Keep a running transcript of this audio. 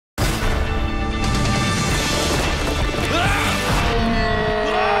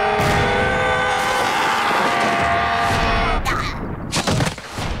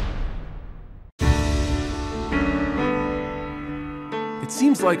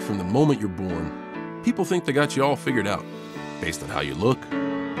feels like from the moment you're born, people think they got you all figured out, based on how you look,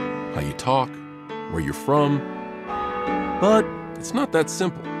 how you talk, where you're from. But it's not that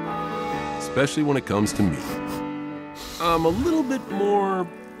simple, especially when it comes to me. I'm a little bit more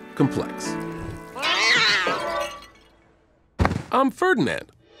complex. I'm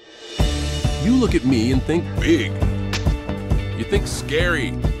Ferdinand. You look at me and think big. You think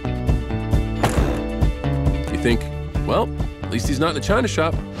scary. You think, well, at least he's not in a china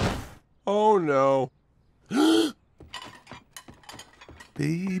shop. Oh no.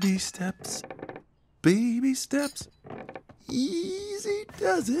 Baby steps, baby steps. Easy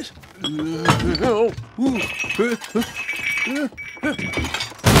does it.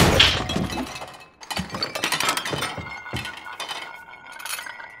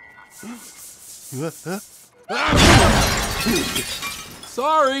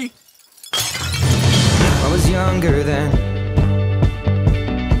 Sorry. I was younger then.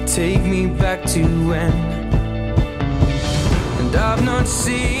 Take me back to when. And I've not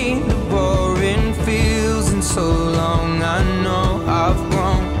seen the boring fields in so long. I know I've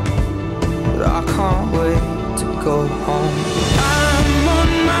grown, but I can't wait to go home. I'm on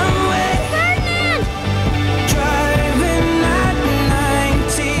my way. Ferdinand! Driving at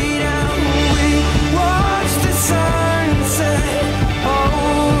 90 down. We watch the sunset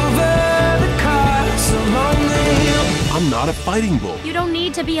over the castle on the hill. I'm not a fighting bull. You don't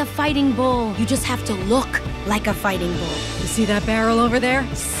need to be a fighting bull. You just have to look like a fighting bull. You see that barrel over there?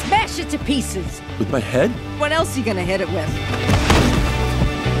 Smash it to pieces. With my head? What else are you gonna hit it with?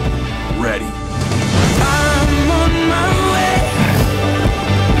 Ready. I'm on my way.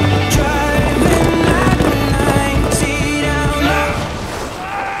 Driving at 90 down.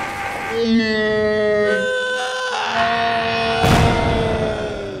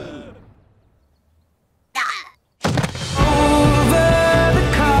 Over the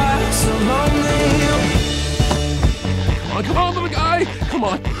castle on the hill. Come on, little guy. Come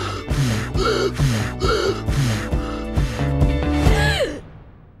on.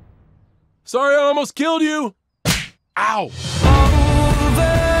 Sorry, I almost killed you. Ow. Over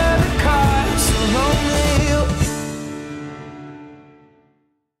the castle on the hill.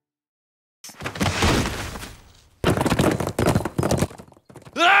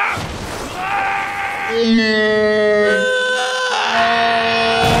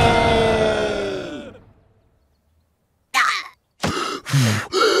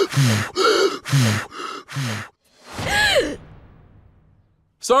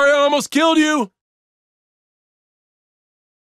 Sorry, I almost killed you.